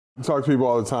talk to people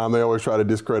all the time. They always try to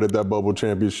discredit that bubble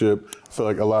championship. I feel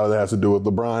like a lot of that has to do with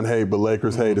LeBron hate, but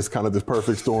Lakers hate. It's kind of this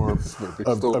perfect storm of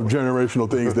generational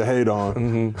things to hate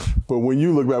on. But when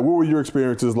you look back, what were your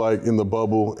experiences like in the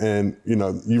bubble? And you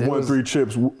won 3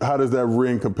 chips. How does that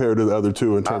ring compare to the other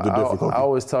 2 in terms of difficulty? I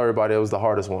always tell everybody it was the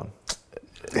hardest one.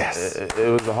 Yes.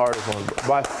 It was the hardest one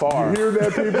by far. You hear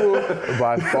that, people?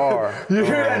 By far. You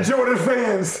hear that, Jordan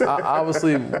fans?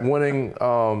 Obviously, winning,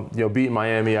 beating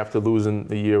Miami after losing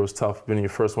the year was tough. Winning your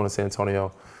first one in San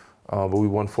Antonio, but we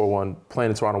won 4-1.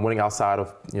 Playing in Toronto, winning outside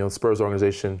of the Spurs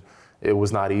organization, it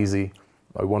was not easy.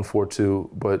 We won 4-2,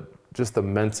 but just the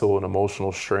mental and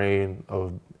emotional strain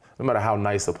of no matter how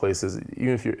nice the place is,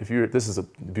 even if you're this is a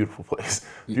beautiful place.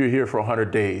 If you're here for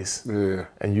 100 days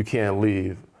and you can't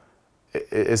leave,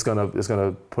 it's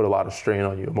gonna put a lot of strain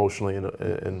on you emotionally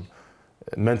and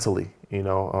mentally,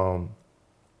 And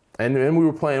we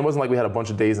were playing. It wasn't like we had a bunch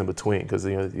of days in between because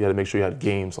you had to make sure you had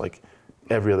games like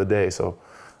every other day. So,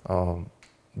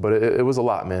 but it was a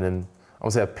lot, man. And I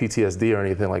don't say I have PTSD or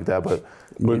anything like that, but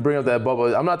when you bring up that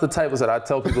bubble, I'm not the type that I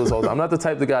tell people this all the time. I'm not the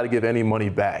type of guy to give any money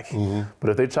back.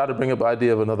 But if they try to bring up the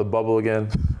idea of another bubble again,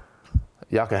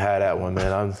 y'all can have that one,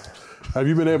 man. Have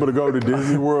you been able to go to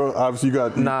Disney World? Obviously, you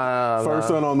got first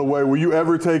son on the way. Will you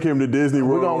ever take him to Disney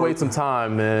World? We're gonna wait some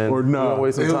time, man. Or no? We're gonna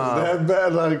wait some time. It was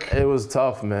that bad, It was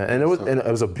tough, man, and it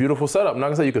was a beautiful setup. I'm not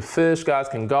gonna say you could fish, guys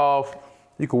can golf,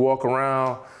 you could walk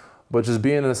around, but just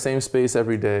being in the same space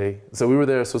every day. So we were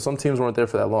there. So some teams weren't there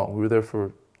for that long. We were there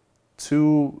for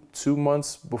two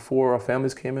months before our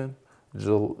families came in.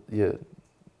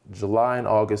 July and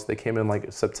August. They came in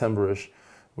like September-ish.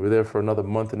 We were there for another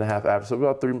month and a half after. So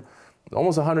about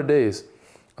almost 100 days.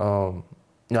 I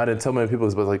didn't tell many people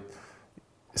this, but like,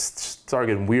 it started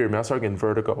getting weird, man. I started getting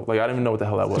vertigo. Like, I didn't even know what the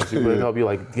hell that was. I'll be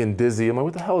like getting dizzy. I'm like,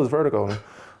 what the hell is vertigo? And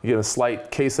you get a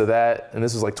slight case of that, and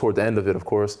this was like toward the end of it, of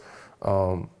course.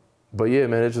 But yeah,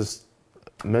 man, it just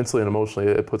mentally and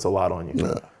emotionally, it puts a lot on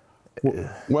you.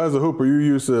 Well, as a hooper, you're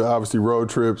used to obviously road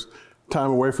trips, time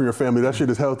away from your family. That shit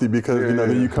is healthy because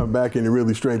then you come back and it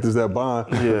really strengthens that bond.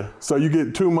 Yeah. So you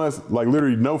get 2 months, like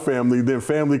literally no family, then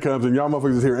family comes and y'all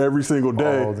motherfuckers is here every single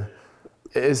day.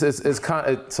 It's kind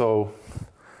of, so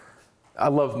I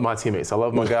love my teammates. I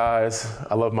love my guys.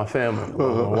 I love my family. I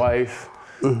love my wife.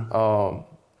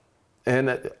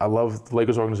 And I love the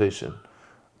Lakers organization.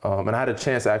 And I had a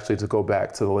chance actually to go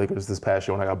back to the Lakers this past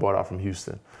year when I got bought out from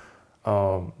Houston.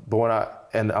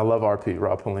 And I love RP,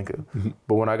 Rob Pelinka.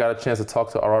 But when I got a chance to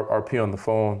talk to RP on the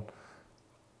phone,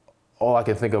 all I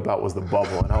could think about was the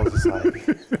bubble. And I was just like,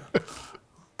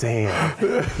 damn.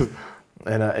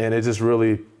 And it just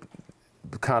really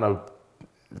kind of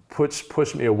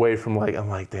pushed me away from I'm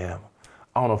like, damn,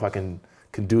 I don't know if I can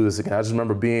do this again. I just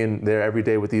remember being there every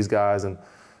day with these guys and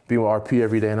being with RP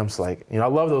every day. And I'm just like, I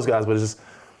love those guys, but it's just,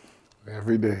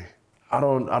 every day. I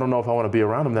don't know if I want to be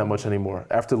around them that much anymore.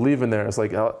 After leaving there, it's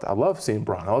like, I love seeing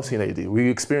Bron. I love seeing AD. We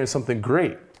experienced something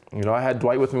great. I had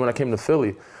Dwight with me when I came to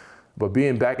Philly, but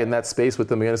being back in that space with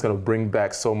them again is going to bring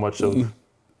back so much of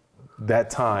that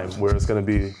time where it's going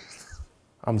to be,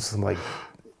 I'm just like,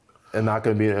 and not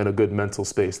going to be in a good mental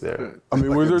space there. I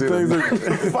mean, were there things that,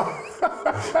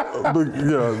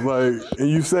 and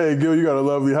you say, Gil, you got a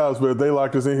lovely house, but if they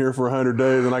locked us in here for 100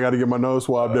 days and I got to get my nose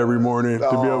swabbed every morning to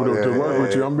be able to work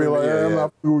with you, I'm going to be like, I'm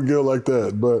not with Gil like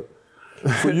that. But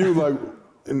for you,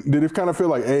 did it kind of feel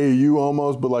like AAU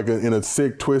almost, but like in a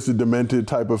sick, twisted, demented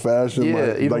type of fashion?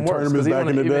 Yeah, even worse. Tournaments back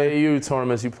in the day? AAU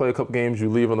tournaments, you play a couple games, you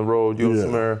leave on the road, you go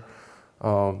somewhere.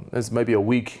 It's maybe a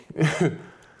week.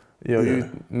 You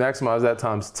maximize that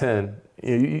times 10.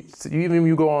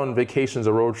 You go on vacations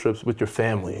or road trips with your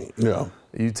family. Yeah.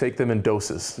 You take them in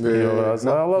doses.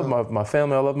 I love my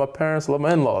family, I love my parents, I love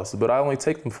my in-laws, but I only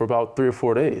take them for about 3 or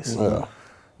 4 days. Yeah.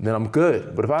 Then I'm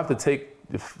good. But if I have to take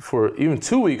for even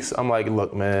 2 weeks, I'm like,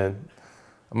 look, man,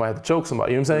 I might have to choke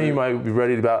somebody. You know what I'm saying? You might be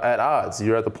ready to at odds.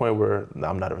 You're at the point where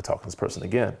I'm not ever talking to this person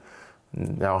again.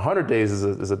 Now, 100 days is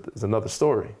another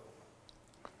story.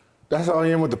 That's how I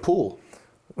am with the pool.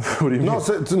 What do you mean?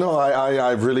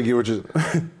 I really get what you.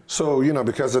 So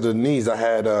because of the knees, I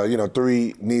had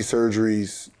 3 knee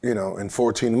surgeries in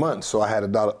 14 months. So I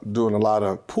had doing a lot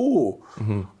of pool,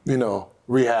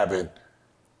 rehabbing.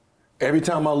 Every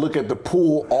time I look at the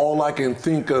pool, all I can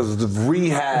think of is the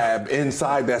rehab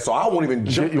inside that. So I won't even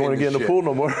jump. You want to get in the pool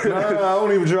no more? No, I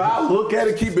don't even jump. I look at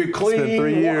it, keep it clean. It's been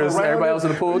 3 years. Everybody else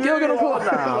in the pool. Get in the pool.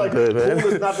 Nah, good, man.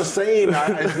 Pool is not the same.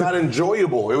 It's not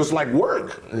enjoyable. It was like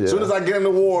work. Yeah. As soon as I get in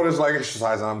the water, it's like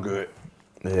exercise. I'm good.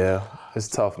 Yeah, it's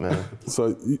tough, man.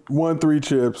 So you won 3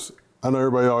 chips. I know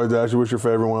everybody always asks you what's your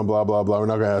favorite one, blah, blah, blah. We're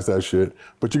not going to ask that shit.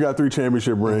 But you got 3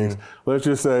 championship rings. Let's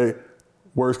just say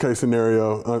worst case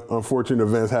scenario, unfortunate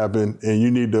events happen, and you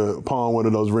need to pawn one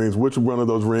of those rings. Which one of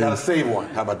those rings? Gotta save one.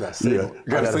 How about that? Save one. You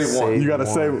gotta save one. You gotta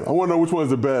save. I want to know which one's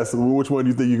the best. Which one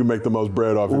do you think you can make the most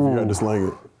bread off if you had to sling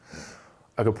it?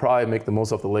 I could probably make the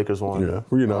most off the Lakers one. Yeah,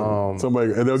 you know,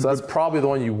 somebody. So that's probably the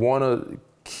one you want to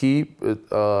keep.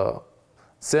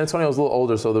 San Antonio's a little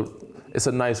older, so it's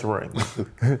a nice ring.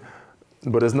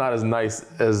 But it's not as nice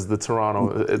as the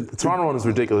Toronto. The Toronto one is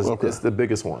ridiculous. Okay. It's the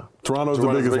biggest one. Toronto's the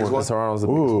biggest one. Toronto's the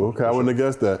biggest one. Okay, I wouldn't have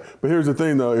guessed that. But here's the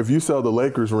thing, though. If you sell the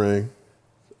Lakers ring,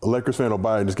 a Lakers fan will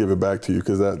buy it and just give it back to you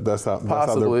because that's how.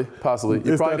 Possibly.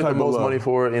 You probably get the most money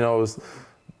for it. You know,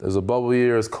 there's a bubble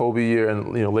year, it's Kobe year,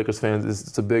 and you know, Lakers fans.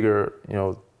 It's a bigger, you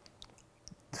know,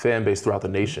 fan base throughout the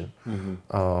nation.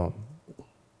 Mm-hmm.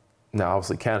 Now,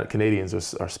 obviously, Canadians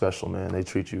are special, man. They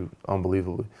treat you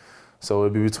unbelievably. So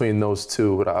it'd be between those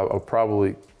two, but I'll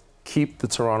probably keep the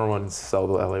Toronto one and sell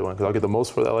the LA one because I'll get the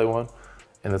most for the LA one,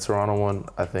 and the Toronto one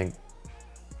I think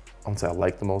I won't say I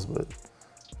like the most, but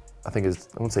I think I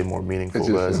wouldn't say more meaningful,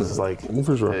 but it's just like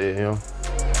for sure. You know.